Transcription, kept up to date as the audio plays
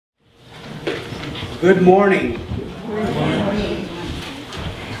Good morning. Good morning.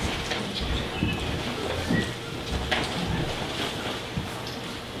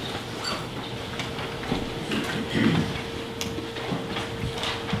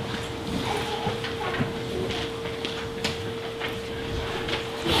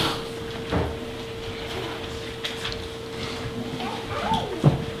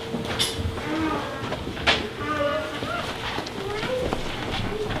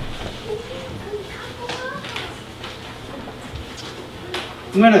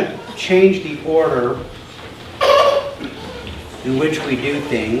 I'm going to change the order in which we do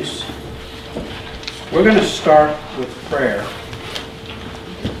things. We're going to start with prayer.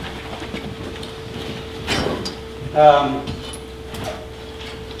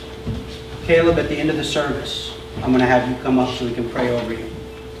 Caleb, at the end of the service, I'm going to have you come up so we can pray over you.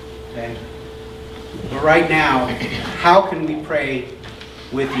 Okay? But right now, how can we pray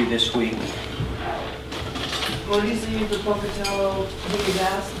with you this week? Well, recently for Pocatello, he was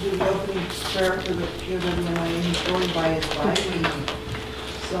asked to do the opening prayer for the POWMI, and he's going by his bike.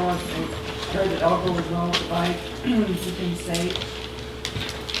 So I heard that Elko was well with the bike. He can say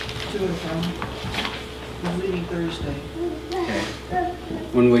to and from. He's leaving Thursday. Okay.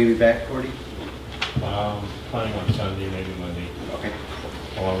 When will you be back, Cordy? Planning on Sunday, maybe Monday. Okay.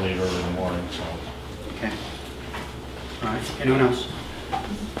 Well, I'll leave early in the morning, so. Okay. All right. Anyone else?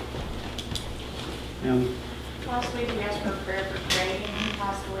 Last week we asked for prayer for Greg, and he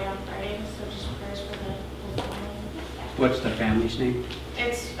passed away on Friday, so just prayers for the whole family. What's the family's name?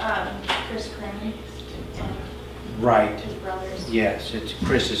 It's Chris Cranley and Right. his brothers. Yes, it's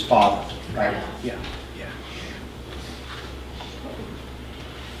Chris's father, right? Yeah.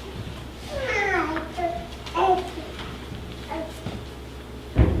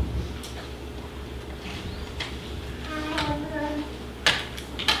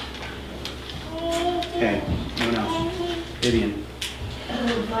 Okay, anyone else? Vivian.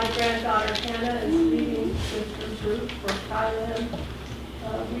 My granddaughter Hannah is leaving with her group for Thailand.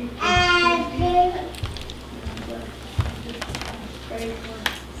 We just pray for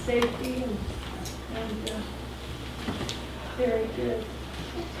safety and very good.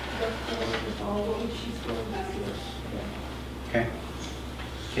 Look forward with all what she's going to do. Okay.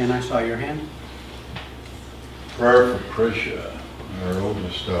 Ken, I saw your hand. Prayer for Krisha, our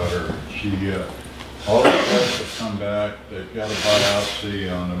oldest daughter. She, all the tests have come back. They've got a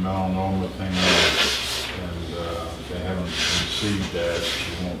biopsy on the melanoma thing, and they haven't received that.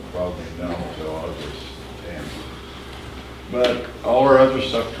 She won't probably know until August 10th. But all her other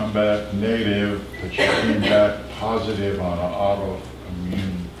stuff come back negative, but she came back positive on an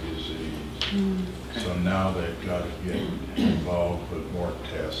autoimmune disease. So now they've got to get involved with more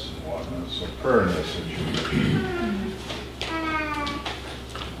tests and whatnot. So prayer in this situation.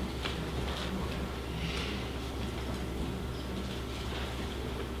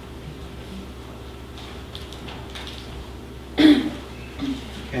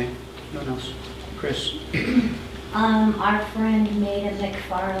 Okay, no one else. Chris. Our friend Maida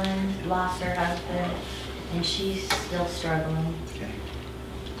McFarland lost her husband, and she's still struggling. Okay.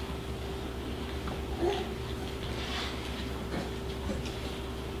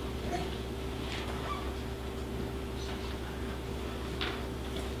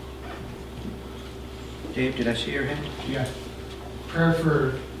 Dave, did I see your hand? Yeah. Prayer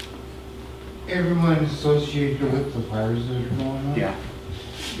for everyone associated with the fires that are going on. Yeah.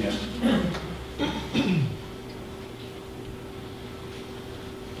 Yes.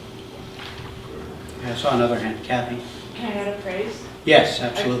 I saw another hand. Kathy? Can I add a praise? Yes,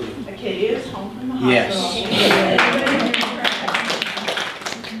 absolutely. Acadia is home from the hospital. Yes.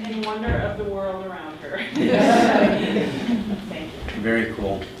 And wonder of the world around her. Thank you. Very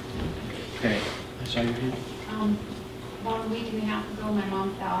cool. Okay, I saw your hand. About a week and a half ago, my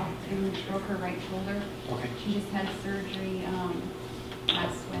mom fell and broke her right shoulder. Okay. She just had surgery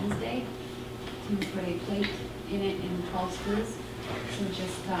last Wednesday to put a plate in it and 12 screws. So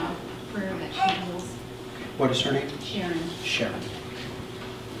just prayer that she heals. What is her name? Sharon. Sharon.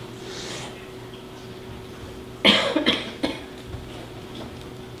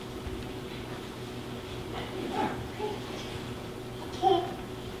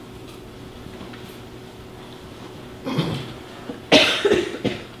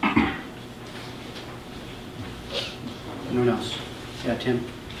 No one else? Yeah, Tim?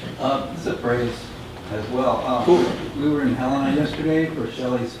 It's a praise as well. Cool. We were in Helena yesterday for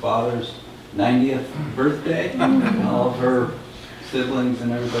Shelley's father's 90th birthday. All of her siblings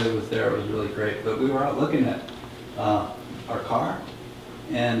and everybody was there. It was really great. But we were out looking at our car,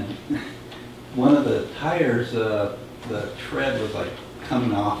 and one of the tires, the tread was like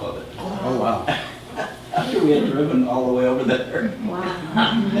coming off of it. Oh, wow. after we had driven all the way over there.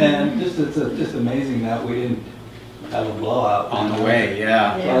 Wow. And it's just amazing that we didn't have a blowout. On the way,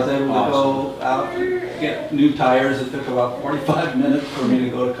 yeah. So I was able to go out, get new tires. It took about 45 minutes for me to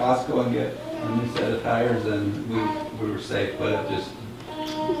go to Costco and get a new set of tires, and we were safe, but it just,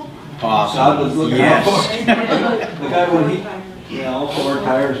 Awesome. God was looking Yes. out for the guy when all 4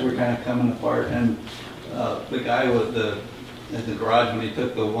 tires were kind of coming apart, and the guy with at the garage, when he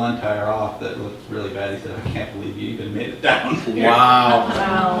took the one tire off that looked really bad, he said, "I can't believe you even made it down here." Wow.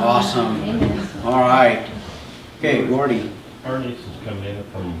 Wow. Awesome. Amen. All right. Okay, Gordy. Our niece is coming in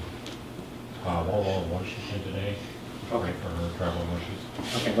from Waldo, Washington today. Okay. For her travel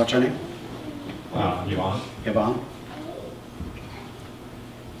wishes. Okay, what's her name? Yvonne. Yvonne.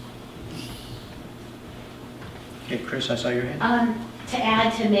 Okay, Chris, I saw your hand. To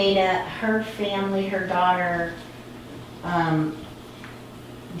add to Maida, her family, her daughter,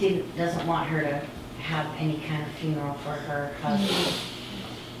 doesn't want her to have any kind of funeral for her husband.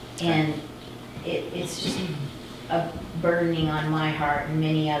 And it's just a burdening on my heart and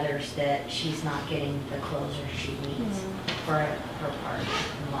many others that she's not getting the closure she needs for her part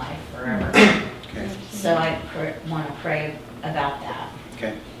in life forever. Okay. So I want to pray about that.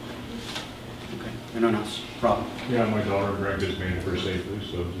 Okay. Okay. Anyone else? Rob. Yeah, my daughter dragged his man her safely,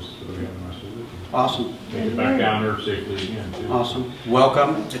 so just so we have the rest of it. Awesome. Take it back down there safely again, too. Awesome.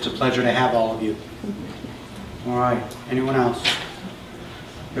 Welcome. It's a pleasure to have all of you. All right. Anyone else?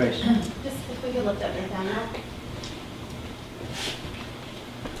 Grace. Just if we could lift up your hand now.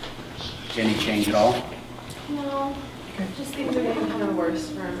 Any change at all? No, just things are getting kind of worse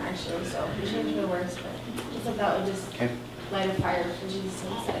for him actually, so we changed for the worse, but just if that would just Okay. light a fire for Jesus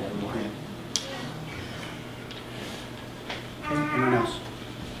inside of more. Okay. Anyone else?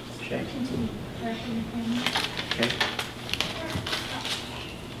 Shay? Okay.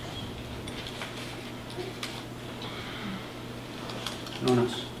 No one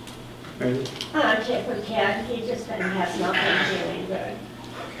else? Mary Lou? Check with Cat, he just has nothing doing good.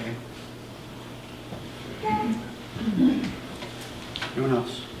 Okay. Anyone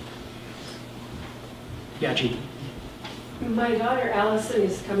else? Yeah, Jean. My daughter Allison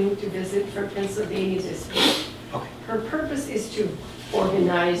is coming to visit from Pennsylvania this week. Okay. Her purpose is to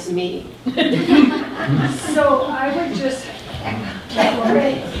organize me. So I would just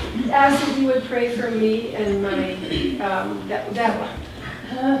ask if you would pray for me and my,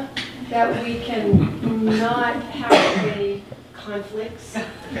 that we can not have any conflicts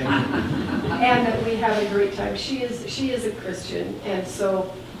Okay. and that we have a great time. She is a Christian, and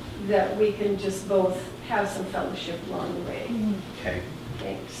so that we can just both have some fellowship along the way. Okay.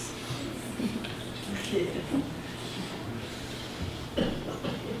 Thanks.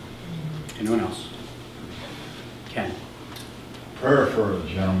 Anyone else? Ken? Prayer for a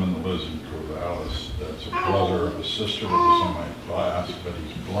gentleman that lives in Corvallis, that's a brother of a sister that was in my class, but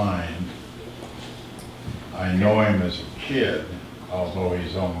he's blind. I know him as a kid, although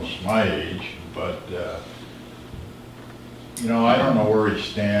he's almost my age, but you know, I don't know where he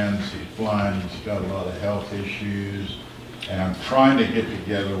stands. He's blind, he's got a lot of health issues, and I'm trying to get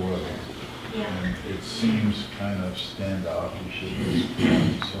together with him. And it seems kind of standoffish at this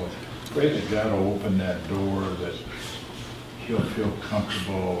point, so pray that God will open that door, that he'll feel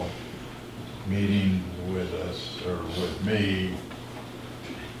comfortable meeting with us, or with me.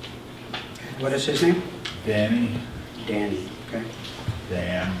 What is his name? Danny, Danny. Okay.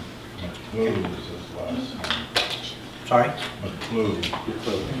 Dan McClue is his last name. Sorry? McClue.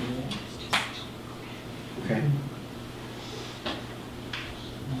 Okay.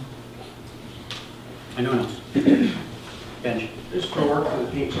 Anyone else? Benj? Just go work on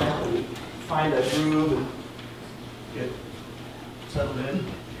the paint shop and find a groove and get settled in.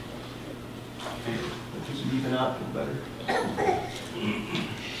 If you can even out, feel better.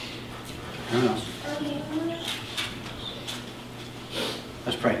 Anyone else?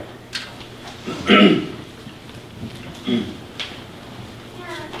 Let's pray.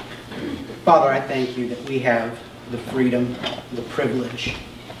 Father, I thank you that we have the freedom, the privilege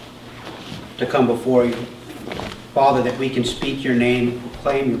to come before you. Father, that we can speak your name,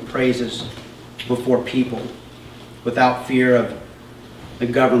 proclaim your praises before people without fear of the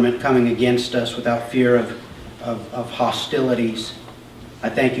government coming against us, without fear of hostilities. I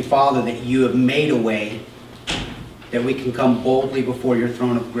thank you, Father, that you have made a way that we can come boldly before your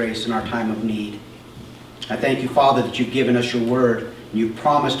throne of grace in our time of need. I thank you, Father, that you've given us your word, and you've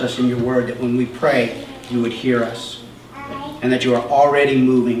promised us in your word that when we pray, you would hear us, and that you are already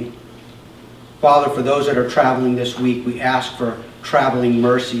moving. Father, for those that are traveling this week, we ask for traveling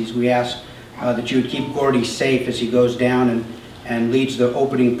mercies. We ask that you would keep Gordy safe as he goes down and leads the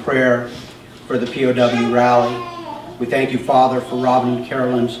opening prayer for the POW rally. We thank you, Father, for Robin and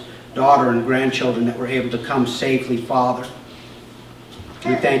Carolyn's daughter and grandchildren that were able to come safely, Father.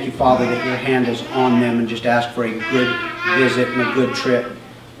 We thank you, Father, that your hand is on them, and just ask for a good visit and a good trip.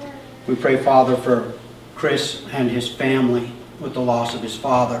 We pray, Father, for Chris and his family with the loss of his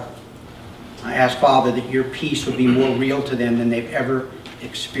father. I ask, Father, that your peace would be more real to them than they've ever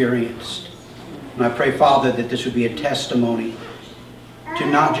experienced. And I pray, Father, that this would be a testimony to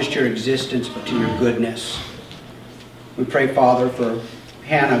not just your existence, but to your goodness. We pray, Father, for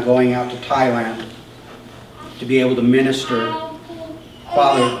Hannah going out to Thailand to be able to minister.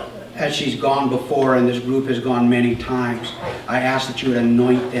 Father, as she's gone before, and this group has gone many times, I ask that you would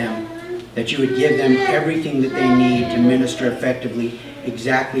anoint them, that you would give them everything that they need to minister effectively,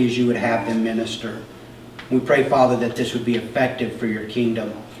 exactly as you would have them minister. We pray, Father, that this would be effective for your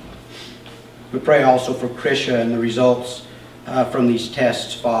kingdom. We pray also for Krisha and the results from these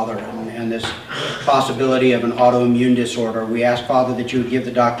tests, Father, and this possibility of an autoimmune disorder. We ask, Father, that you would give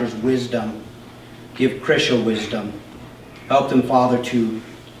the doctors wisdom, give Krisha wisdom. Help them, Father, to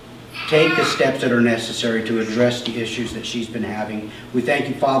take the steps that are necessary to address the issues that she's been having. We thank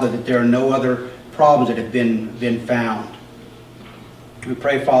you, Father, that there are no other problems that have been found. We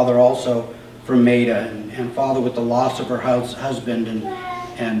pray, Father, also for Maida, and Father, with the loss of her husband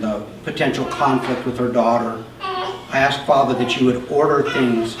and the potential conflict with her daughter, I ask, Father, that you would order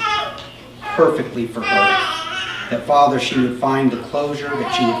things perfectly for her. That, Father, she would find the closure,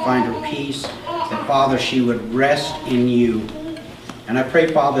 that she would find her peace, that, Father, she would rest in you. And I pray,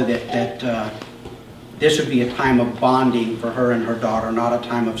 Father, that this would be a time of bonding for her and her daughter, not a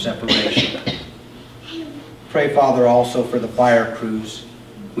time of separation. Pray, Father, also for the fire crews.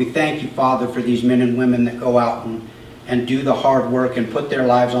 We thank you, Father, for these men and women that go out and do the hard work and put their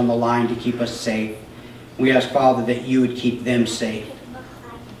lives on the line to keep us safe. We ask, Father, that you would keep them safe.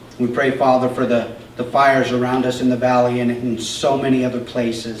 We pray, Father, for the fires around us in the valley and in so many other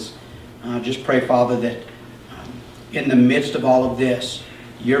places. Just pray, Father, that in the midst of all of this,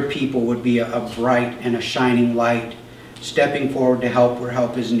 your people would be a bright and a shining light, stepping forward to help where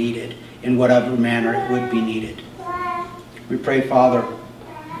help is needed, in whatever manner it would be needed. We pray, Father,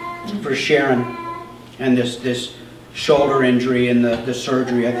 for Sharon and this shoulder injury and the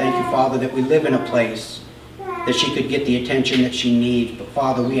surgery. I thank you, Father, that we live in a place that she could get the attention that she needs. But,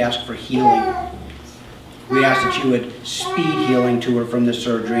 Father, we ask for healing. We ask that you would speed healing to her from the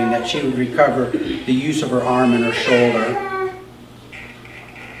surgery, and that she would recover the use of her arm and her shoulder.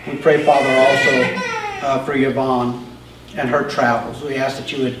 We pray, Father, also for Yvonne and her travels. We ask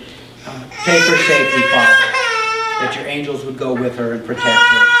that you would take her safely, Father, that your angels would go with her and protect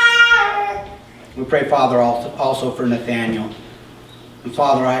her. We pray, Father, also for Nathaniel. And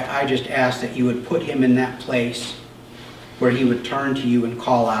Father, I just ask that you would put him in that place where he would turn to you and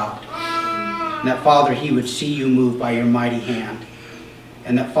call out. And that, Father, he would see you move by your mighty hand.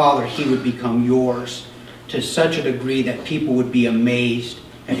 And that, Father, he would become yours to such a degree that people would be amazed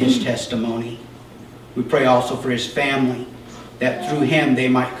at his testimony. We pray also for his family, that through him they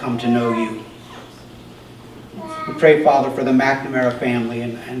might come to know you. We pray, Father, for the McNamara family.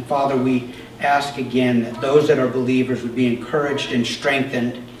 And Father, we ask again that those that are believers would be encouraged and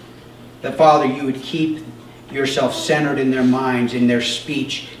strengthened. That, Father, you would keep yourself centered in their minds, in their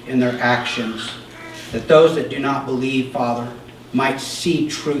speech, in their actions. That those that do not believe, Father, might see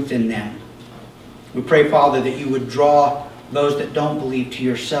truth in them. We pray, Father, that you would draw those that don't believe to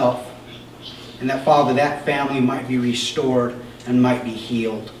yourself. And that, Father, that family might be restored and might be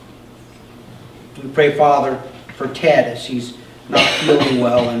healed. We pray, Father, for Ted as he's not feeling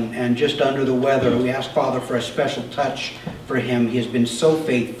well and just under the weather. We ask, Father, for a special touch for him. He has been so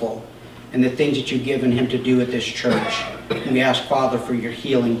faithful in the things that you've given him to do at this church. And we ask, Father, for your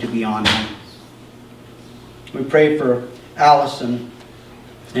healing to be on him. We pray for Allison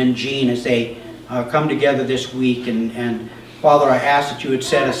and Jean as they come together this week. And Father, I ask that you would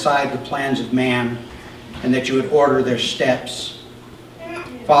set aside the plans of man and that you would order their steps.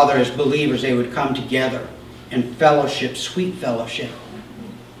 Father, as believers, they would come together in fellowship, sweet fellowship.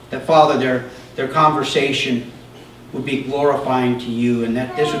 That, Father, their conversation would be glorifying to you, and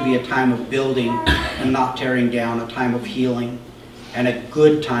that this would be a time of building and not tearing down, a time of healing and a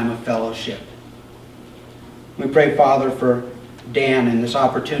good time of fellowship. We pray, Father, for Dan and this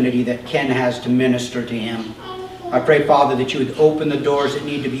opportunity that Ken has to minister to him. I pray, Father, that you would open the doors that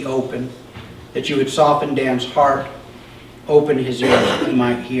need to be opened, that you would soften Dan's heart, open his ears that he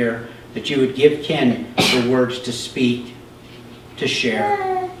might hear, that you would give Ken the words to speak, to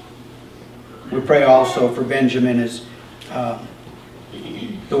share. We pray also for Benjamin as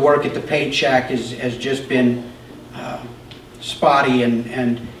the work at the Paid Shack has just been spotty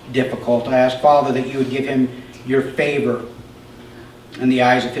and difficult. I ask, Father, that you would give him your favor in the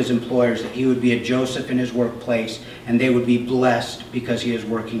eyes of his employers, that he would be a Joseph in his workplace, and they would be blessed because he is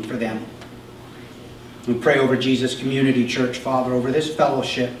working for them. We pray over Jesus Community Church, Father, over this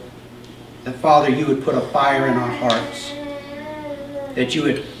fellowship, that, Father, you would put a fire in our hearts, that you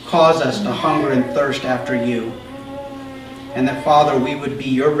would cause us to hunger and thirst after you, and that, Father, we would be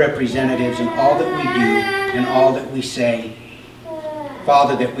your representatives in all that we do and all that we say.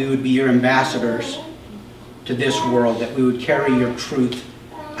 Father, that we would be your ambassadors to this world, that we would carry your truth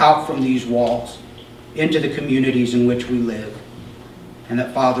out from these walls into the communities in which we live, and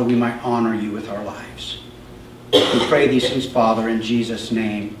that, Father, we might honor you with our lives. We pray these things, Father, in Jesus'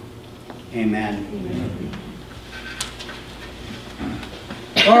 name. Amen. Amen.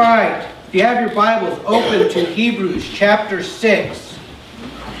 All right. If you have your Bibles, open to Hebrews chapter 6.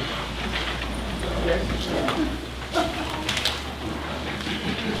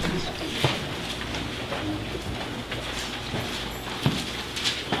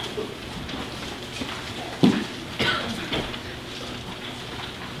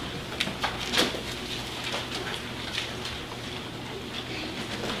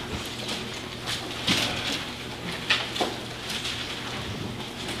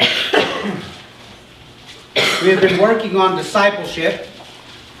 We have been working on discipleship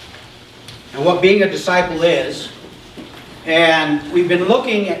and what being a disciple is. And we've been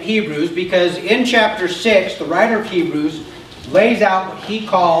looking at Hebrews because in chapter 6, the writer of Hebrews lays out what he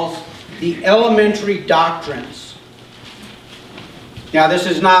calls the elementary doctrines. Now, this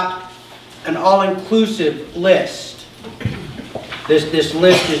is not an all-inclusive list. This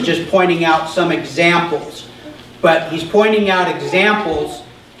list is just pointing out some examples. But he's pointing out examples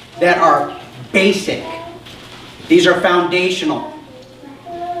that are basic. These are foundational.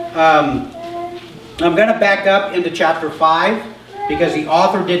 I'm going to back up into chapter 5 because the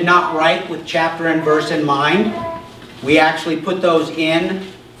author did not write with chapter and verse in mind. We actually put those in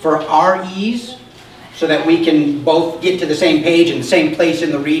for our ease so that we can both get to the same page and the same place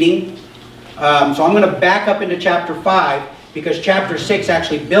in the reading. So I'm going to back up into chapter 5 because chapter 6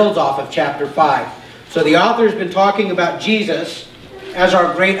 actually builds off of chapter 5. So the author has been talking about Jesus as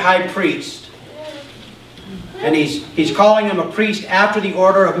our great high priest. And he's calling him a priest after the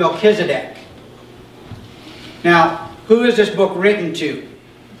order of Melchizedek. Now, who is this book written to?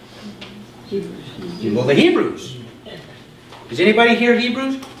 Hebrews. Well, the Hebrews. Is anybody here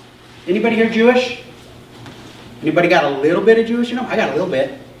Hebrews? Anybody here Jewish? Anybody got a little bit of Jewish in them? I got a little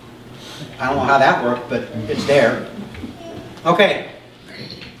bit. I don't know how that worked, but it's there. Okay.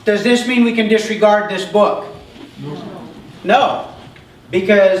 Does this mean we can disregard this book? No.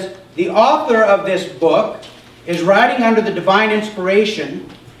 Because the author of this book is writing under the divine inspiration,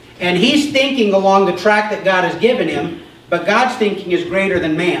 and he's thinking along the track that God has given him, but God's thinking is greater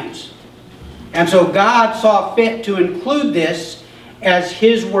than man's. And so God saw fit to include this as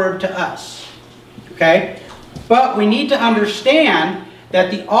his word to us. Okay? But we need to understand that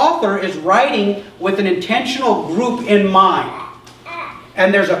the author is writing with an intentional group in mind.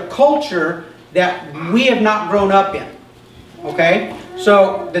 And there's a culture that we have not grown up in. Okay?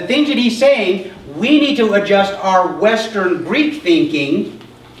 So the things that he's saying, we need to adjust our Western Greek thinking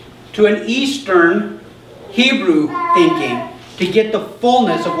to an Eastern Hebrew thinking to get the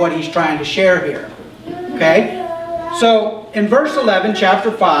fullness of what he's trying to share here. Okay? So in verse 11,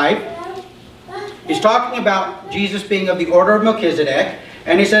 chapter 5, he's talking about Jesus being of the order of Melchizedek,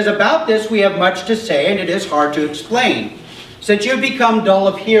 and he says, about this we have much to say, and it is hard to explain, since you have become dull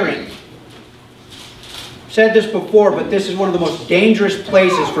of hearing. I've said this before, but this is one of the most dangerous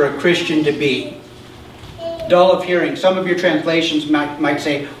places for a Christian to be. Dull of hearing. Some of your translations might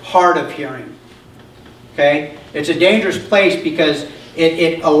say hard of hearing. Okay? It's a dangerous place because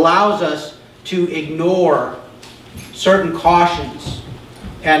it allows us to ignore certain cautions.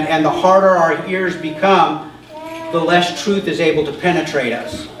 And the harder our ears become, the less truth is able to penetrate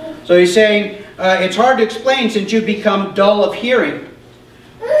us. So he's saying, it's hard to explain since you've become dull of hearing.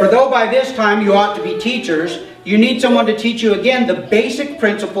 For though by this time you ought to be teachers, you need someone to teach you again the basic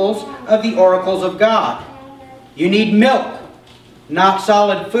principles of the oracles of God. You need milk, not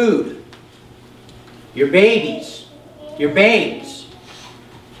solid food. You're babies. You're babes.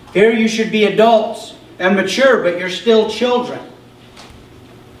 Here you should be adults and mature, but you're still children.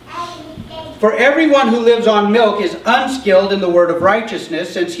 For everyone who lives on milk is unskilled in the word of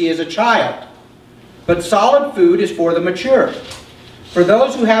righteousness, since he is a child. But solid food is for the mature, for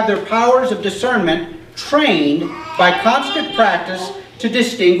those who have their powers of discernment trained by constant practice to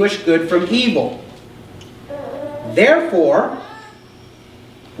distinguish good from evil. Therefore,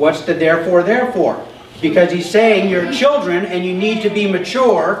 what's the therefore? Because he's saying you're children and you need to be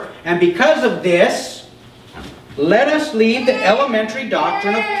mature. And because of this, let us leave the elementary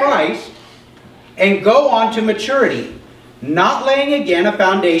doctrine of Christ and go on to maturity, not laying again a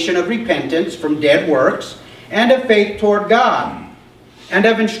foundation of repentance from dead works and of faith toward God, and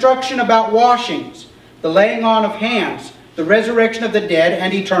of instruction about washings, the laying on of hands, the resurrection of the dead,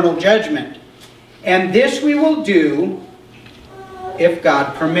 and eternal judgment. And this we will do if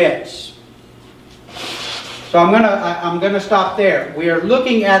God permits. So I'm gonna stop there. We are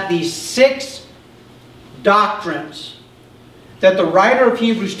looking at these 6 doctrines that the writer of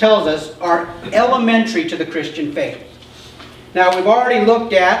Hebrews tells us are elementary to the Christian faith. Now, we've already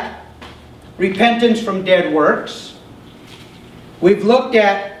looked at repentance from dead works. We've looked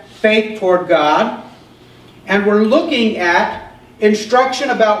at faith toward God. And we're looking at instruction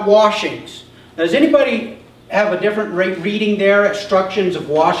about washings. Now, does anybody have a different reading there, instructions of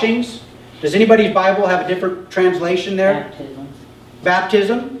washings? Does anybody's Bible have a different translation there? Baptism.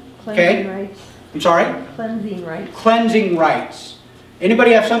 Baptism? Cleansing Okay. rites. I'm sorry? Cleansing rites. Cleansing rites.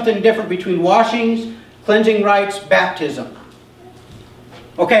 Anybody have something different between washings, cleansing rites, baptism?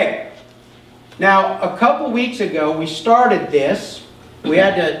 Okay. Now, a couple weeks ago, we started this. We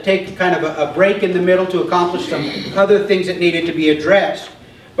had to take kind of a break in the middle to accomplish some other things that needed to be addressed.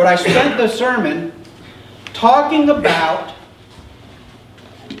 But I spent the sermon talking about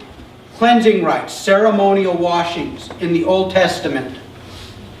cleansing rites, ceremonial washings in the Old Testament.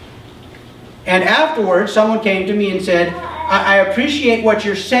 And afterwards, someone came to me and said, I appreciate what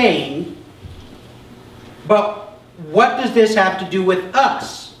you're saying, but what does this have to do with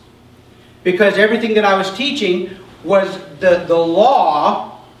us? Because everything that I was teaching was the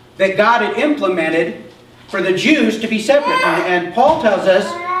law that God had implemented for the Jews to be separate. And Paul tells us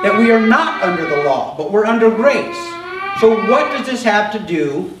that we are not under the law, but we're under grace. So what does this have to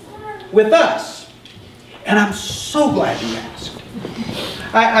do with us? And I'm so glad you asked.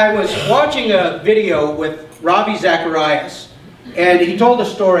 I was watching a video with Ravi Zacharias, and he told a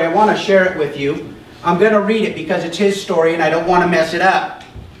story. I want to share it with you. I'm going to read it because it's his story and I don't want to mess it up.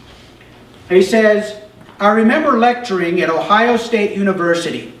 And he says, I remember lecturing at Ohio State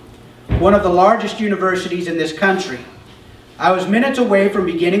University, one of the largest universities in this country. I was minutes away from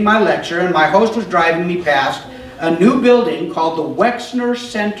beginning my lecture, and my host was driving me past a new building called the Wexner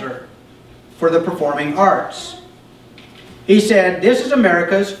Center for the Performing Arts. He said, this is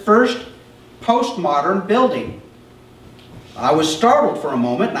America's first postmodern building. I was startled for a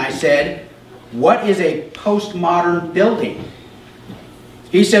moment, and I said, what is a postmodern building?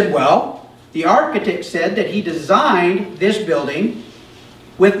 He said, well, the architect said that he designed this building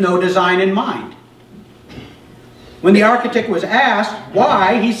with no design in mind. When the architect was asked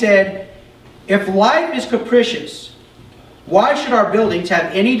why, he said, if life is capricious, why should our buildings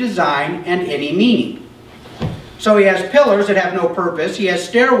have any design and any meaning? So he has pillars that have no purpose. He has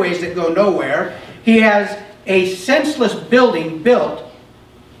stairways that go nowhere. He has a senseless building built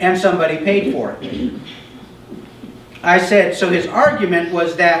and somebody paid for it. I said, so his argument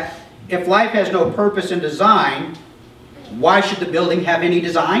was that if life has no purpose and design, why should the building have any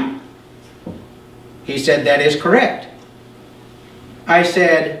design? He said, that is correct. I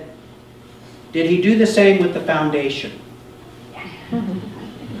said, did he do the same with the foundation?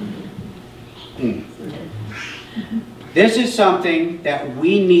 This is something that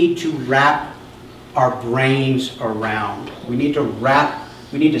we need to wrap our brains around. We need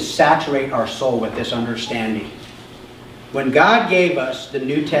to saturate our soul with this understanding. When God gave us the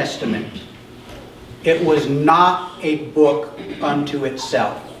New Testament, it was not a book unto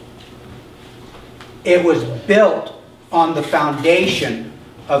itself. It was built on the foundation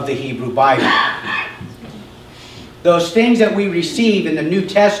of the Hebrew Bible. Those things that we receive in the New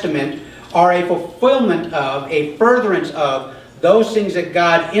Testament are a fulfillment of, a furtherance of, those things that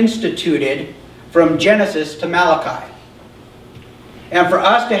God instituted from Genesis to Malachi. And for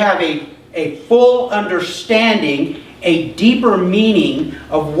us to have a full understanding, a deeper meaning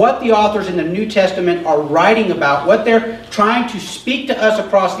of what the authors in the New Testament are writing about, what they're trying to speak to us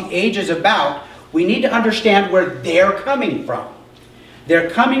across the ages about, we need to understand where they're coming from. They're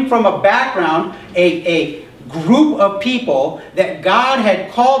coming from a background, a group of people that God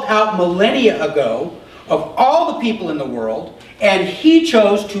had called out millennia ago of all the people in the world, and He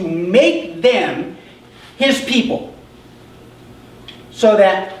chose to make them His people so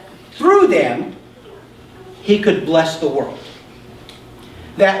that through them He could bless the world.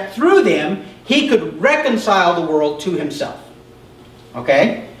 That through them He could reconcile the world to Himself.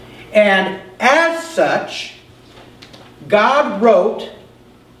 Okay? And as such, God wrote,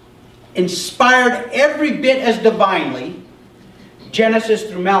 inspired every bit as divinely, Genesis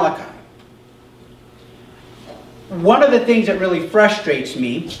through Malachi. one of the things that really frustrates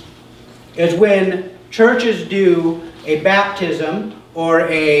me is when churches do a baptism or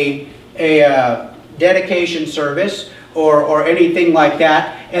a dedication service or anything like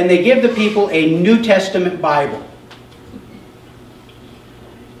that, and they give the people a New Testament Bible.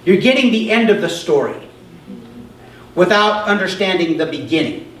 You're getting the end of the story without understanding the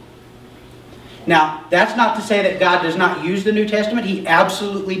beginning. Now, that's not to say that God does not use the New Testament. He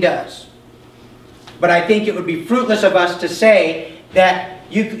absolutely does. But I think it would be fruitless of us to say that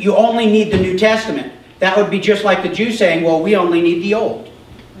you only need the New Testament. That would be just like the Jews saying, well, we only need the Old.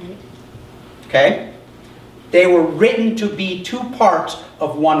 Okay? They were written to be two parts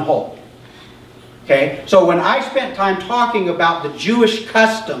of one whole. Okay? So when I spent time talking about the Jewish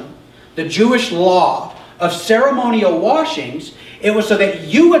custom, the Jewish law of ceremonial washings, it was so that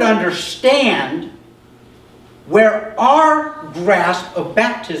you would understand where our grasp of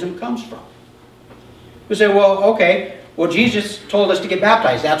baptism comes from. We say, well, okay, well, Jesus told us to get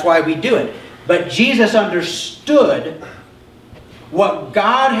baptized. That's why we do it. But Jesus understood what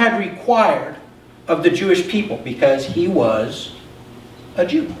God had required of the Jewish people because he was a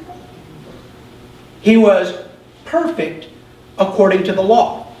Jew. He was perfect according to the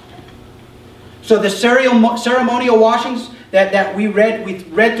law. So the ceremonial washings that we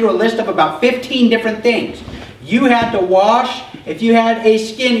read through a list of about 15 different things. You had to wash if you had a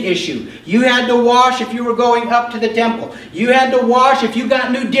skin issue. You had to wash if you were going up to the temple. You had to wash if you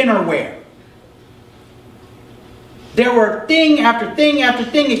got new dinnerware. There were thing after thing after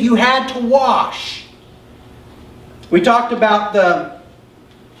thing that you had to wash. We talked about the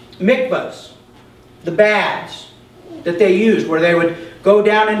mikvahs, the baths that they used, where they would go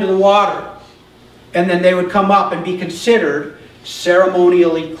down into the water and then they would come up and be considered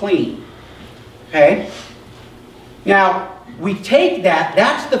ceremonially clean. Okay? Now, we take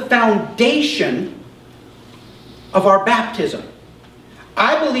that's the foundation of our baptism.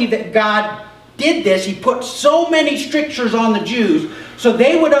 I believe that God did this. He put so many strictures on the Jews so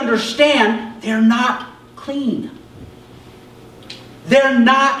they would understand they're not clean. They're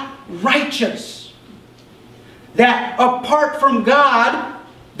not righteous. That apart from God,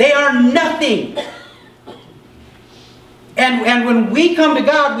 they are nothing. And when we come to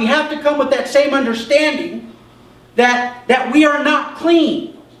God, we have to come with that same understanding that we are not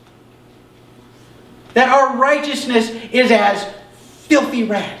clean. That our righteousness is as filthy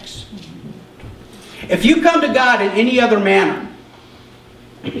rags. If you come to God in any other manner,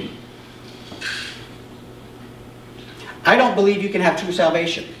 I don't believe you can have true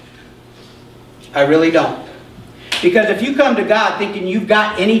salvation. I really don't. Because if you come to God thinking you've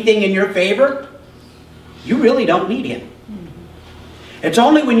got anything in your favor, you really don't need Him. It's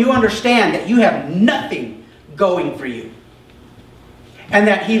only when you understand that you have nothing going for you, and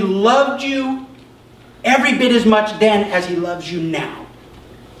that He loved you every bit as much then as He loves you now.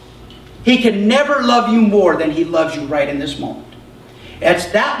 He can never love you more than He loves you right in this moment. It's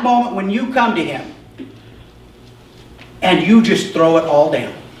that moment when you come to Him and you just throw it all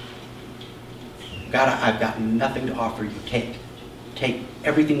down. God, I've got nothing to offer you. Take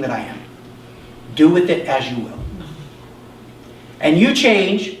everything that I am. Do with it as you will. And you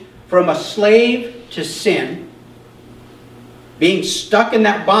change from a slave to sin, being stuck in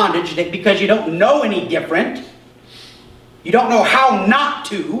that bondage because you don't know any different. You don't know how not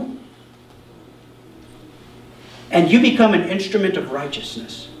to. And you become an instrument of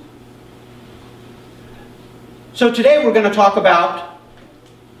righteousness. So today we're going to talk about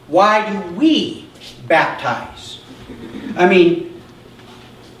why do we baptize? I mean,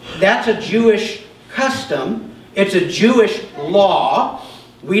 that's a Jewish custom. It's a Jewish law.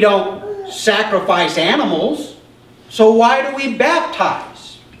 We don't sacrifice animals. So why do we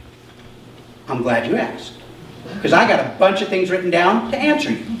baptize? I'm glad you asked. Because I got a bunch of things written down to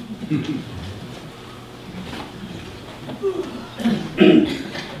answer you.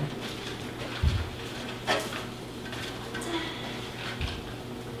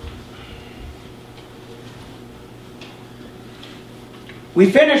 We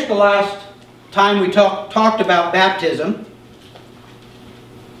finished the last time we talked about baptism,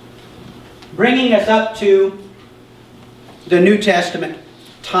 bringing us up to the New Testament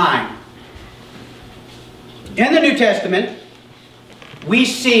time. In the New Testament, we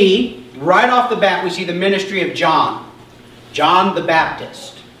see, right off the bat, we see the ministry of John. John the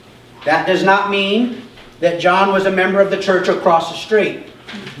Baptist. That does not mean that John was a member of the church across the street.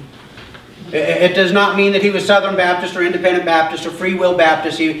 It does not mean that he was Southern Baptist or Independent Baptist or Free Will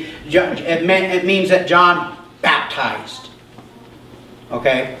Baptist. It means that John baptized.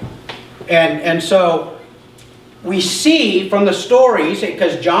 Okay? And so we see from the stories,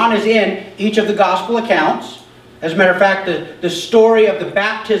 because John is in each of the gospel accounts, As a matter of fact, the story of the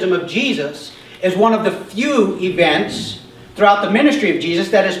baptism of Jesus is one of the few events throughout the ministry of Jesus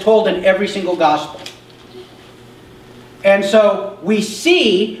that is told in every single gospel. And so we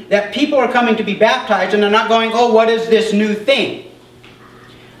see that people are coming to be baptized and they're not going, oh, what is this new thing?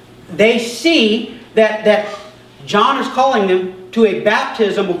 They see that John is calling them to a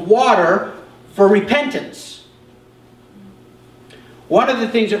baptism of water for repentance. One of the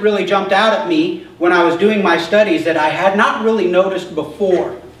things that really jumped out at me when I was doing my studies that I had not really noticed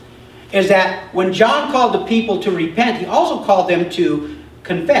before is that when John called the people to repent, he also called them to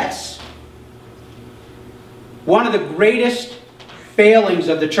confess. One of the greatest failings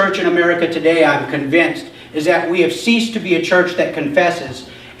of the church in America today, I'm convinced, is that we have ceased to be a church that confesses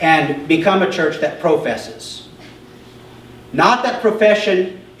and become a church that professes. Not that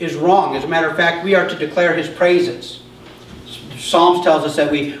profession is wrong. As a matter of fact, we are to declare His praises. Psalms tells us that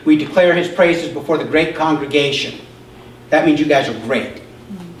we declare His praises before the great congregation. That means you guys are great.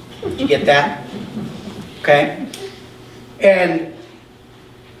 Did you get that? Okay? And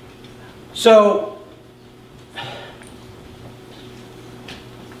so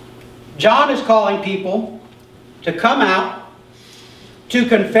John is calling people to come out, to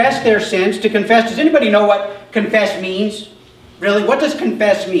confess their sins, to confess. Does anybody know what confess means? Really? What does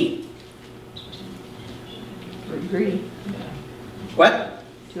confess mean? To agree. What?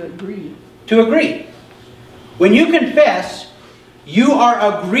 To agree. To agree. When you confess, you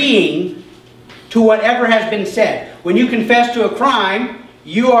are agreeing to whatever has been said. When you confess to a crime,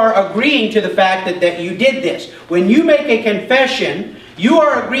 you are agreeing to the fact that you did this. When you make a confession, you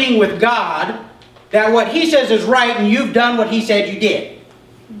are agreeing with God that what He says is right and you've done what He said you did.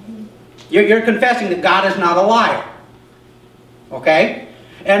 You're confessing that God is not a liar. Okay?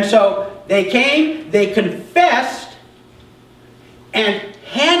 And so they came, they confessed, and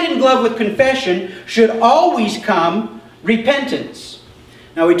hand in glove with confession should always come repentance.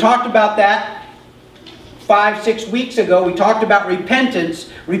 Now we talked about that 5-6 weeks ago. We talked about repentance.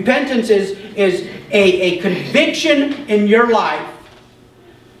 Repentance is a conviction in your life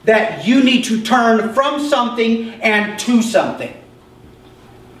that you need to turn from something and to something.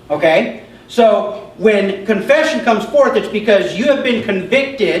 Okay? So when confession comes forth, it's because you have been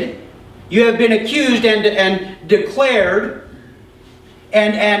convicted, you have been accused and declared,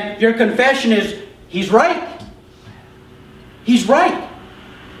 and your confession is, He's right. He's right.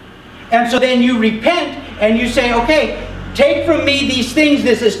 And so then you repent and you say, okay, take from me these things,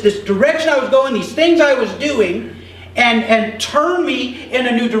 this direction I was going, these things I was doing, and turn me in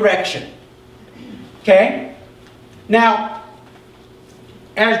a new direction. Okay? Now,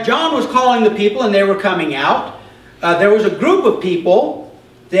 as John was calling the people and they were coming out, there was a group of people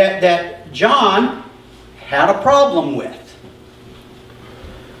that John had a problem with.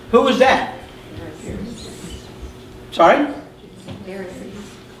 Who was that? Sorry?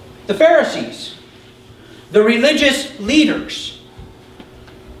 The Pharisees. The religious leaders.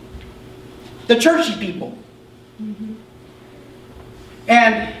 The churchy people.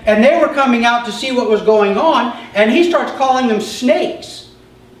 And they were coming out to see what was going on, and he starts calling them snakes.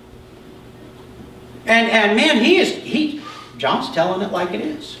 And man, John's telling it like it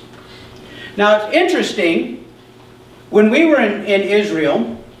is. Now it's interesting, when we were in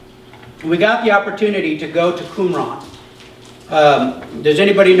Israel, we got the opportunity to go to Qumran. Does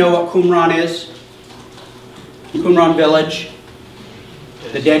anybody know what Qumran is? Qumran village?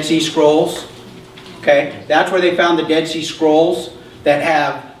 The Dead Sea Scrolls? Okay, that's where they found the Dead Sea Scrolls that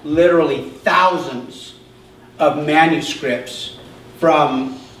have literally thousands of manuscripts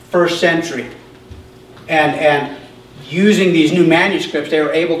from 1st century. And using these new manuscripts, they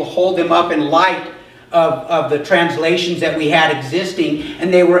were able to hold them up in light of the translations that we had existing,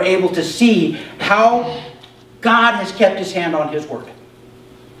 and they were able to see how God has kept His hand on His word.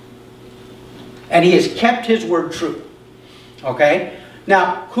 And He has kept His word true. Okay?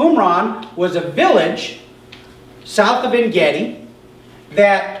 Now, Qumran was a village south of En-Gedi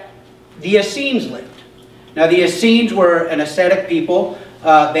that the Essenes lived. Now, the Essenes were an ascetic people.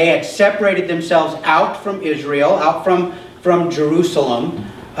 They had separated themselves out from Israel, out from Jerusalem.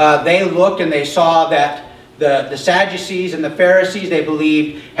 They looked and they saw that the Sadducees and the Pharisees, they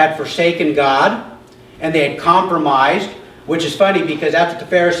believed, had forsaken God, and they had compromised, which is funny because that's what the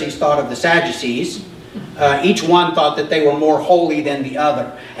Pharisees thought of the Sadducees. Each one thought that they were more holy than the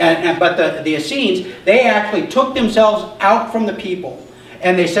other. But the Essenes, they actually took themselves out from the people,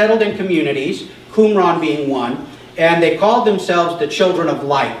 and they settled in communities, Qumran being one, and they called themselves the children of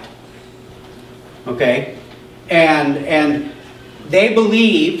light. Okay? And they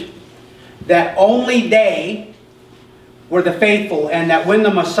believed that only they were the faithful, and that when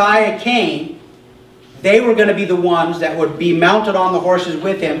the Messiah came, they were going to be the ones that would be mounted on the horses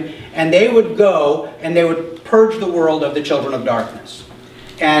with him, and they would go and they would purge the world of the children of darkness.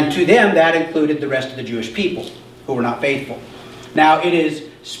 And to them, that included the rest of the Jewish people who were not faithful. Now, it is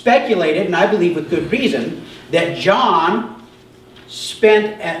speculated, and I believe with good reason, that John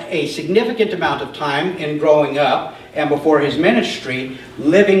spent a significant amount of time in growing up and before his ministry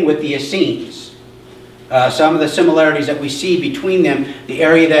living with the Essenes. Some of the similarities that we see between them, the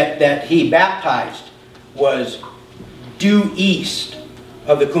area that he baptized was due east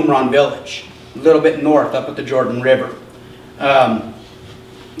of the Qumran village, a little bit north up at the Jordan River.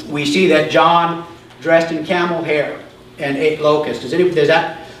 We see that John dressed in camel hair and ate locusts. Does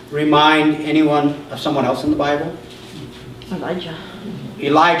that remind anyone of someone else in the Bible? Elijah.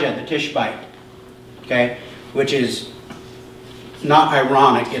 Elijah the Tishbite, okay, which is not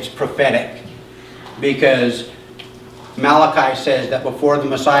ironic, it's prophetic, because Malachi says that before the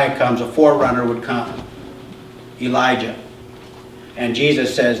Messiah comes, a forerunner would come, Elijah. And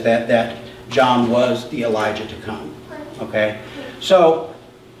Jesus says that John was the Elijah to come, okay? So,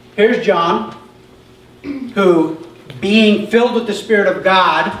 here's John, who, being filled with the Spirit of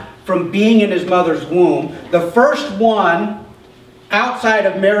God from being in his mother's womb, the first one outside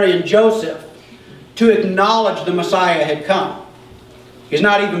of Mary and Joseph to acknowledge the Messiah had come. He's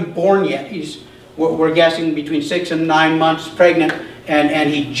not even born yet. We're guessing between 6 and 9 months pregnant, and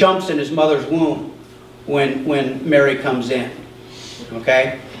he jumps in his mother's womb when Mary comes in.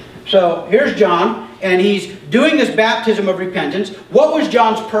 Okay? So here's John, and he's doing this baptism of repentance. What was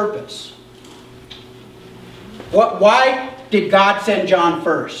John's purpose? Why did God send John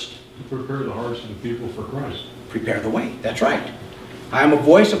first? To prepare the hearts of the people for Christ. Prepare the way. That's right. I am a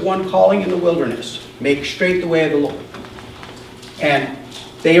voice of one calling in the wilderness. Make straight the way of the Lord. And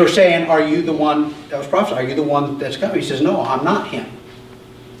they were saying, are you the one that was prophesied? Are you the one that's coming? He says, no, I'm not him.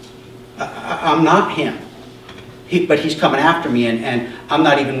 I'm not him. But he's coming after me, and I'm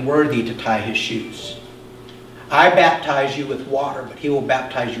not even worthy to tie his shoes. I baptize you with water, but he will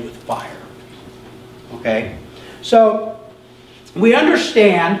baptize you with fire. Okay? So, we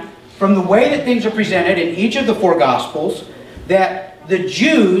understand from the way that things are presented in each of the 4 Gospels that the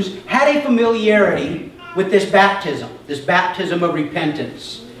Jews had a familiarity with this baptism of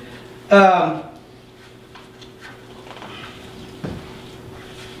repentance.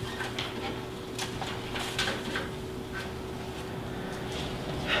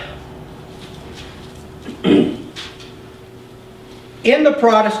 In the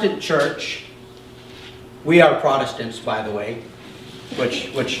Protestant church, we are Protestants, by the way,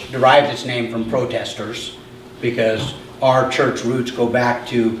 which derives its name from protesters, because our church roots go back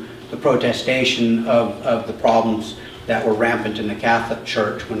to the protestation of the problems that were rampant in the Catholic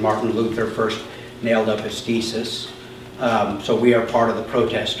Church when Martin Luther first nailed up his thesis. So we are part of the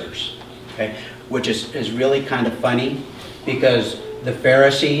protesters, okay? Which is really kind of funny, because the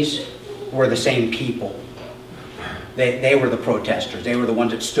Pharisees were the same people. They were the protesters. They were the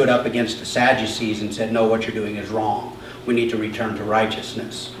ones that stood up against the Sadducees and said, no, what you're doing is wrong. We need to return to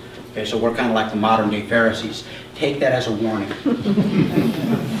righteousness. Okay, so we're kind of like the modern day Pharisees. Take that as a warning.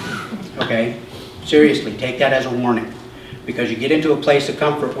 Okay? Seriously, take that as a warning. Because you get into a place of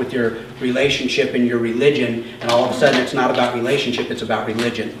comfort with your relationship and your religion, and all of a sudden it's not about relationship, it's about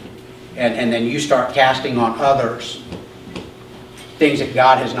religion. And then you start casting on others things that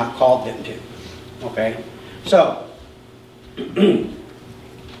God has not called them to. Okay? So, in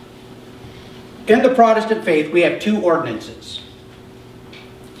the Protestant faith, we have 2 ordinances.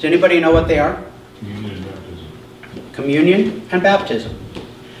 Does anybody know what they are? Communion and baptism. Communion and baptism.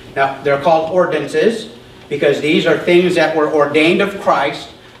 Now, they're called ordinances because these are things that were ordained of Christ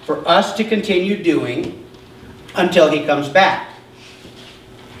for us to continue doing until he comes back.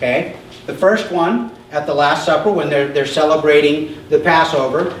 Okay? The first one, at the Last Supper, when they're celebrating the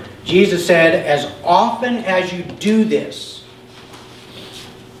Passover, Jesus said, as often as you do this,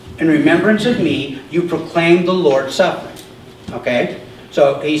 in remembrance of me, you proclaim the Lord's suffering. Okay?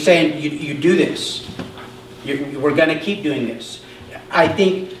 So he's saying, you do this. We're going to keep doing this. I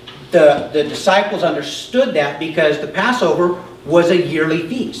think the disciples understood that because the Passover was a yearly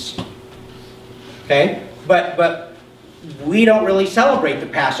feast. Okay? But we don't really celebrate the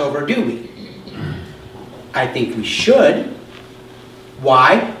Passover, do we? I think we should.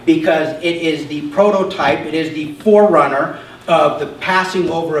 Why? Because it is the prototype, it is the forerunner of the passing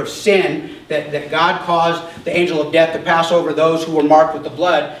over of sin that God caused the angel of death to pass over those who were marked with the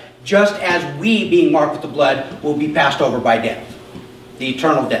blood, just as we, being marked with the blood, will be passed over by death. The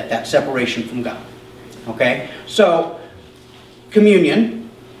eternal death, that separation from God. Okay? So, communion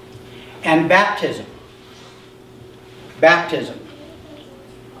and baptism. Baptism.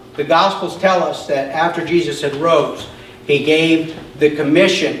 the Gospels tell us that after Jesus had rose, he gave the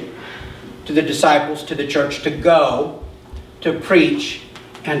commission to the disciples, to the church, to go, to preach,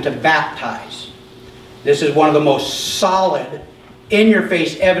 and to baptize. This is one of the most solid,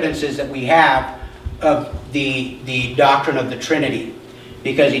 in-your-face evidences that we have of the doctrine of the Trinity.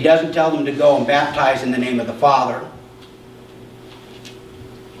 Because he doesn't tell them to go and baptize in the name of the Father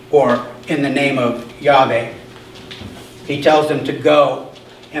or in the name of Yahweh. He tells them to go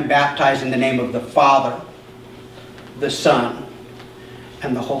and baptize in the name of the Father, the Son,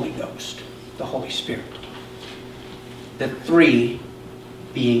 and the Holy Ghost, the Holy Spirit. The three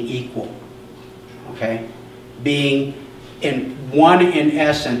being equal. Okay? Being in one in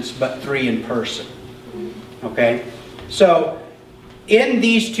essence, but three in person. Okay? So, in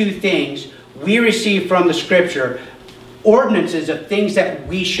these two things, we receive from the Scripture ordinances of things that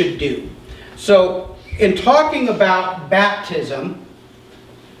we should do. So, in talking about baptism,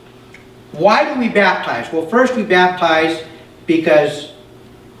 why do we baptize? Well, first we baptize because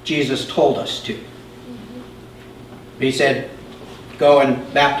Jesus told us to. He said, go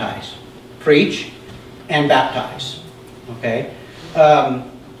and baptize. Preach and baptize. Okay?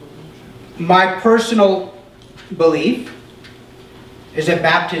 My personal belief is that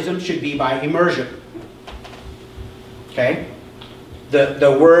baptism should be by immersion. Okay?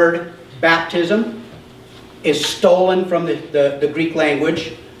 The word baptism is stolen from the Greek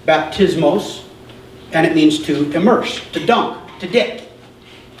language, baptismos, and it means to immerse, to dunk, to dip.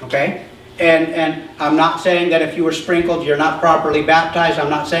 Okay? And I'm not saying that if you were sprinkled, you're not properly baptized. I'm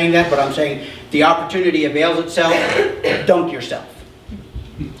not saying that, but I'm saying the opportunity avails itself, dunk yourself.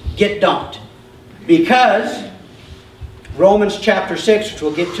 Get dunked. Because Romans chapter 6, which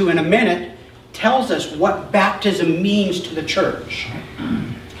we'll get to in a minute, tells us what baptism means to the church.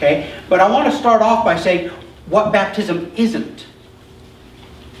 Okay? But I want to start off by saying what baptism isn't.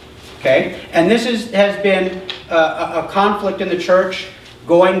 Okay? And this has been a conflict in the church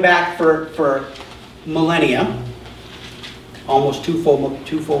going back for millennia. Almost two full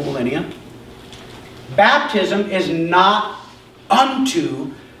millennia. Baptism is not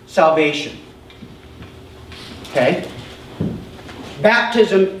unto salvation. Okay?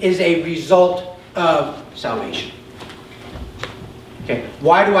 Baptism is a result of salvation. Okay,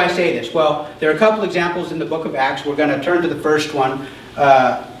 why do I say this? Well, there are a couple examples in the book of Acts. We're going to turn to the first one.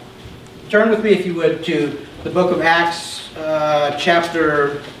 Turn with me, if you would, to the book of Acts,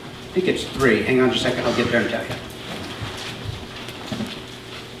 chapter, I think it's 3. Hang on just a second, I'll get there and tell you.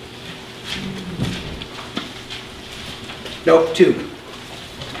 Nope, 2.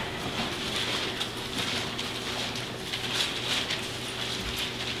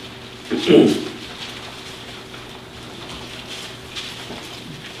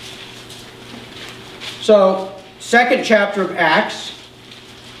 So, second chapter of Acts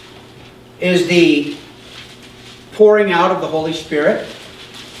is the pouring out of the Holy Spirit.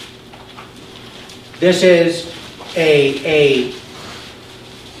 This is a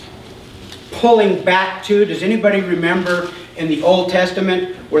pulling back to. Does anybody remember in the Old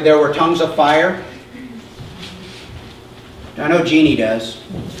Testament where there were tongues of fire? I know Jeannie does,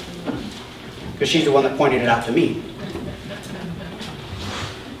 because she's the one that pointed it out to me.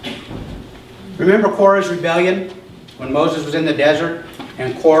 Remember Korah's rebellion when Moses was in the desert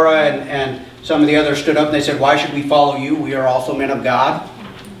and Korah and some of the others stood up and they said, why should we follow you? We are also men of God.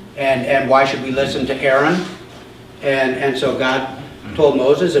 And why should we listen to Aaron? And so God told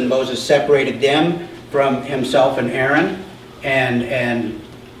Moses, and Moses separated them from himself and Aaron and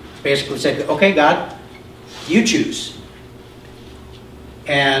basically said, okay, God, you choose.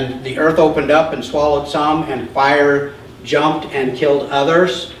 And the earth opened up and swallowed some, and fire jumped and killed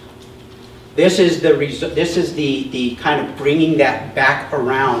others. This is the kind of bringing that back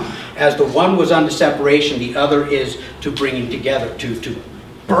around. As the one was unto separation, the other is to bringing together, to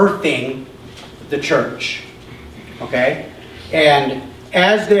birthing the church. Okay? And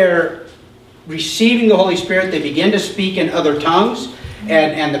as they're receiving the Holy Spirit, they begin to speak in other tongues,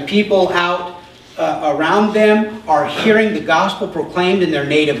 and the people out around them are hearing the gospel proclaimed in their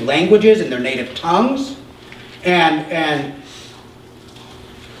native languages, in their native tongues. And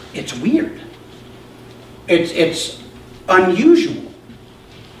it's weird. It's unusual.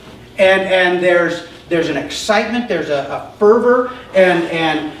 And there's an excitement, there's a fervor,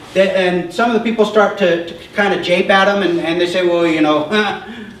 and some of the people start to kind of jape at them, and they say, well, you know,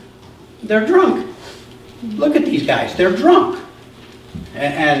 they're drunk. Look at these guys, they're drunk.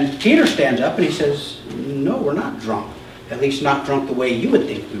 And Peter stands up and he says, no, we're not drunk. At least not drunk the way you would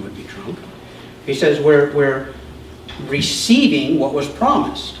think we would be drunk. He says we're receiving what was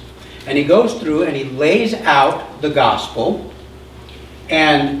promised. And he goes through and he lays out the gospel.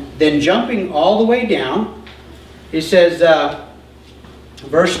 And then jumping all the way down, it says,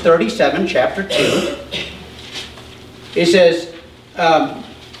 verse 37, chapter 2, it says, actually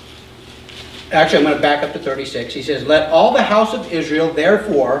I'm going to back up to 36. He says, let all the house of Israel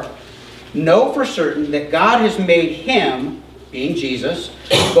therefore know for certain that God has made him, being Jesus,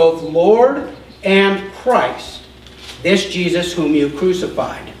 both Lord and Christ, this Jesus whom you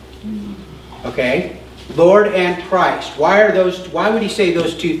crucified. Okay? Lord and Christ. Why would he say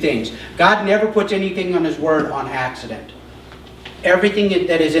those two things? God never puts anything on his word on accident. Everything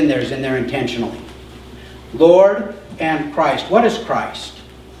that is in there intentionally. Lord and Christ. What is Christ?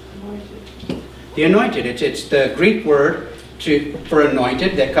 Anointed. The anointed. It's the Greek word for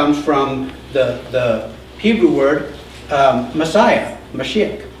anointed that comes from the Hebrew word Messiah,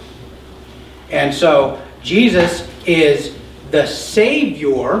 Mashiach. And so Jesus is the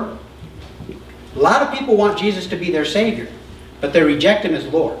Savior. A lot of people want Jesus to be their Savior, but they reject him as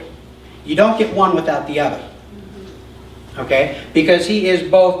Lord. You don't get one without the other. Okay? Because he is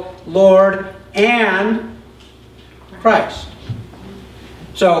both Lord and Christ.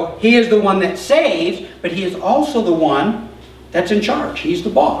 So he is the one that saves, but he is also the one that's in charge. He's the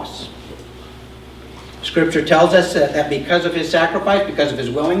boss. Scripture tells us that because of his sacrifice, because of his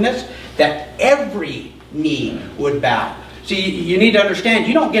willingness, that every knee would bow. See, you need to understand,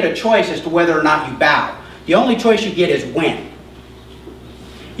 you don't get a choice as to whether or not you bow. The only choice you get is when.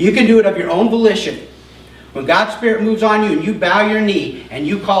 You can do it of your own volition. When God's Spirit moves on you and you bow your knee and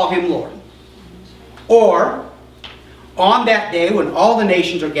you call him Lord. Or, on that day when all the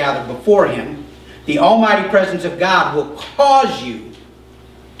nations are gathered before him, the almighty presence of God will cause you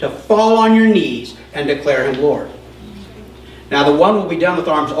to fall on your knees and declare him Lord. Now the one will be done with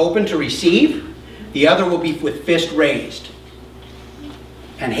arms open to receive. The other will be with fist raised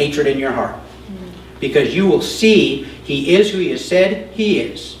and hatred in your heart. Because you will see he is who he has said he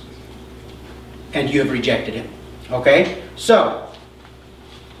is. And you have rejected him. Okay? So,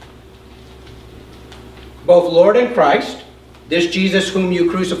 both Lord and Christ, this Jesus whom you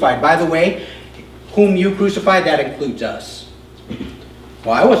crucified. By the way, whom you crucified, that includes us.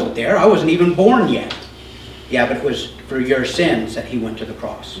 Well, I wasn't there. I wasn't even born yet. Yeah, but it was for your sins that he went to the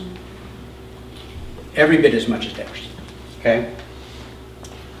cross. Every bit as much as theirs. Okay?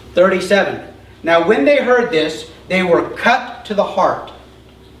 37. Now when they heard this, they were cut to the heart,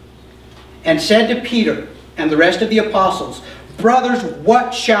 and said to Peter and the rest of the apostles, brothers,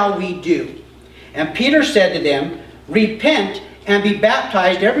 what shall we do? And Peter said to them, repent and be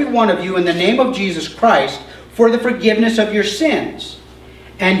baptized every one of you in the name of Jesus Christ for the forgiveness of your sins,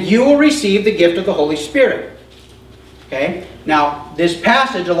 and you will receive the gift of the Holy Spirit. Okay? Now, this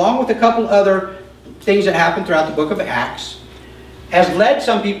passage, along with a couple other things that happen throughout the book of Acts, has led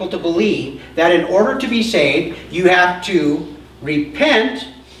some people to believe that in order to be saved, you have to repent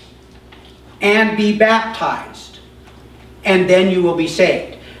and be baptized, and then you will be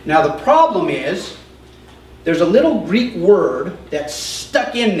saved. Now the problem is, there's a little Greek word that's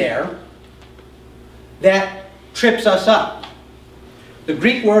stuck in there that trips us up. The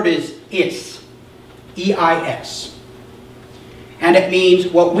Greek word is is, E-I-S. And it means,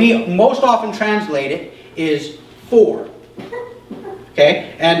 what we most often translate it is for.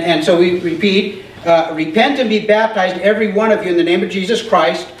 Okay? And so we repeat, repent and be baptized every one of you in the name of Jesus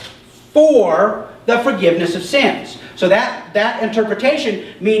Christ for the forgiveness of sins. So that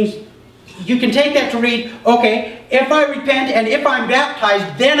interpretation means you can take that to read, okay, if I repent and if I'm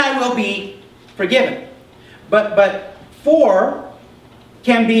baptized, then I will be forgiven. But for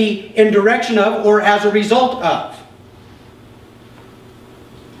can be in direction of or as a result of.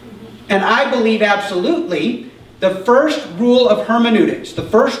 And I believe absolutely the first rule of hermeneutics, the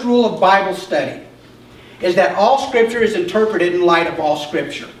first rule of Bible study, is that all Scripture is interpreted in light of all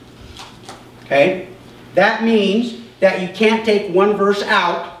Scripture. Okay? That means that you can't take one verse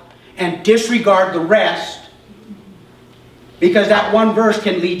out and disregard the rest, because that one verse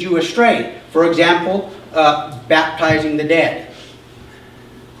can lead you astray. For example, baptizing the dead.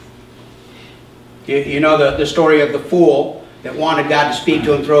 You know the story of the fool that wanted God to speak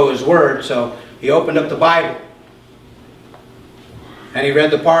to him through his word, so he opened up the Bible. And he read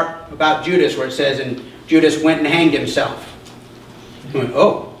the part about Judas where it says, and Judas went and hanged himself. He went,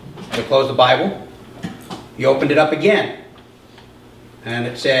 oh, he closed the Bible. He opened it up again. And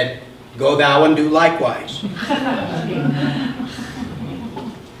it said, go thou and do likewise.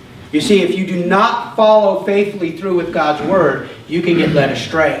 You see, if you do not follow faithfully through with God's word, you can get led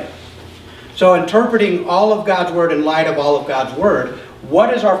astray. So interpreting all of God's word in light of all of God's word,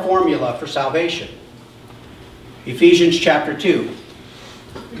 what is our formula for salvation? Ephesians chapter 2.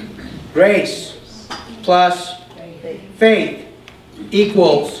 Grace plus faith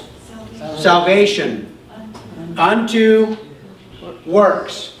equals salvation unto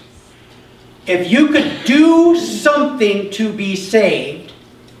works. If you could do something to be saved,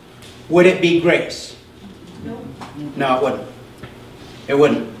 would it be grace? No, it wouldn't. It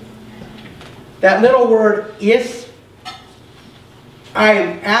wouldn't. That little word is, I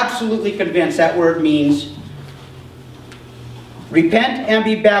am absolutely convinced that word means repent and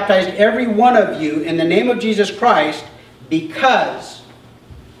be baptized, every one of you, in the name of Jesus Christ, because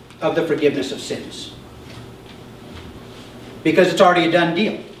of the forgiveness of sins. Because it's already a done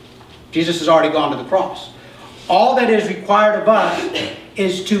deal. Jesus has already gone to the cross. All that is required of us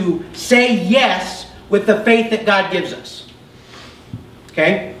is to say yes with the faith that God gives us.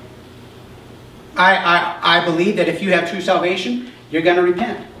 Okay? I believe that if you have true salvation, you're going to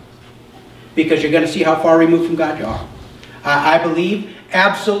repent. Because you're going to see how far removed from God you are. I believe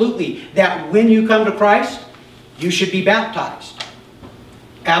absolutely that when you come to Christ, you should be baptized.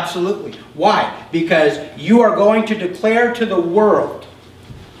 Absolutely. Why? Because you are going to declare to the world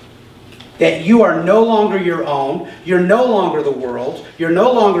that you are no longer your own, you're no longer the world's, you're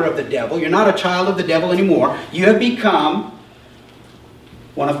no longer of the devil, you're not a child of the devil anymore. You have become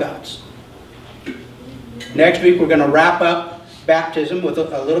one of God's. Next week we're going to wrap up baptism with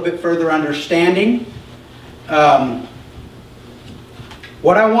a little bit further understanding.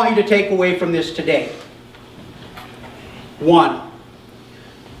 What I want you to take away from this today. 1,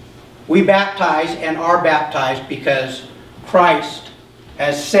 we baptize and are baptized because Christ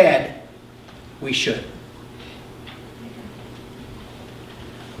has said we should.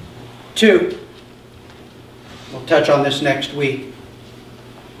 2, we'll touch on this next week.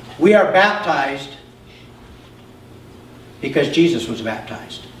 We are baptized because Jesus was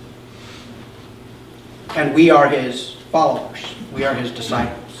baptized. And we are His followers. We are His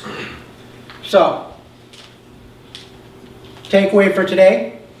disciples. So, takeaway for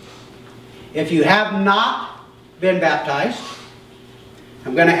today. If you have not been baptized,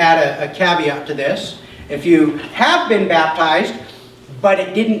 I'm going to add a caveat to this. If you have been baptized, but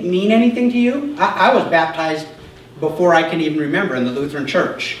it didn't mean anything to you, I was baptized before I can even remember in the Lutheran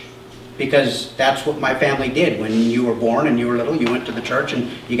Church. Because that's what my family did. When you were born and you were little, you went to the church and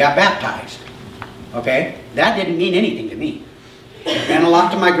you got baptized. Okay? That didn't mean anything to me. It meant a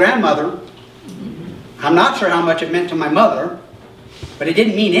lot to my grandmother. I'm not sure how much it meant to my mother, but it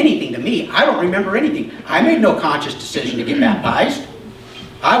didn't mean anything to me. I don't remember anything. I made no conscious decision to get baptized.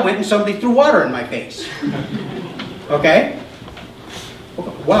 I went and somebody threw water in my face. Okay?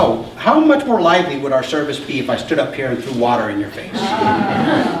 Wow, how much more lively would our service be if I stood up here and threw water in your face?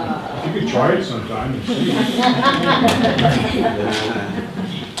 You could try it sometime and see.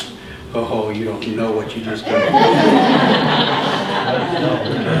 Oh, you don't know what you just did.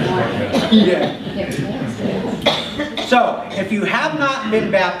 Yeah. So, if you have not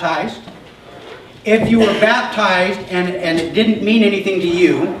been baptized, if you were baptized and it didn't mean anything to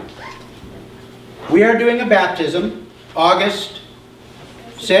you, we are doing a baptism August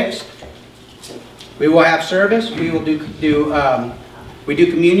 6th. We will have service. We will we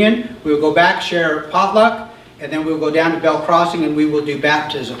do communion. We will go back, share potluck, and then we will go down to Bell Crossing and we will do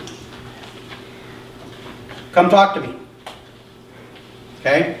baptism. Come talk to me.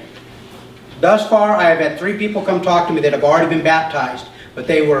 Okay? Thus far, I have had 3 people come talk to me that have already been baptized, but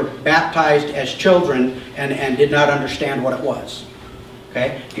they were baptized as children and did not understand what it was.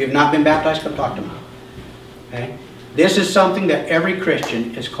 Okay? If you have not been baptized, come talk to me. Okay? This is something that every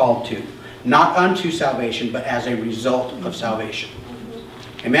Christian is called to. Not unto salvation, but as a result of salvation.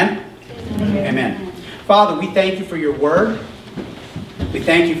 Amen? Amen. Father, we thank you for your word. We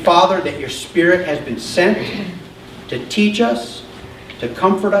thank you, Father, that your Spirit has been sent to teach us, to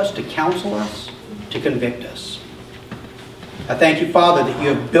comfort us, to counsel us, to convict us. I thank you, Father, that you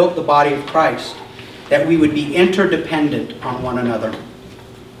have built the body of Christ, that we would be interdependent on one another.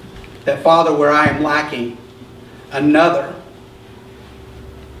 That, Father, where I am lacking, another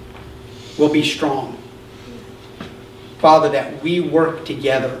will be strong. Father, that we work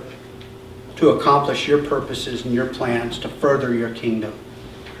together to accomplish your purposes and your plans to further your kingdom.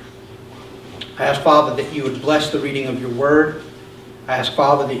 I ask, Father, that you would bless the reading of your word. I ask,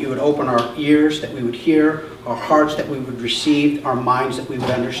 Father, that you would open our ears, that we would hear, our hearts, that we would receive, our minds, that we would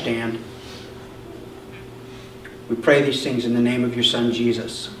understand. We pray these things in the name of your Son,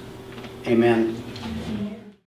 Jesus. Amen.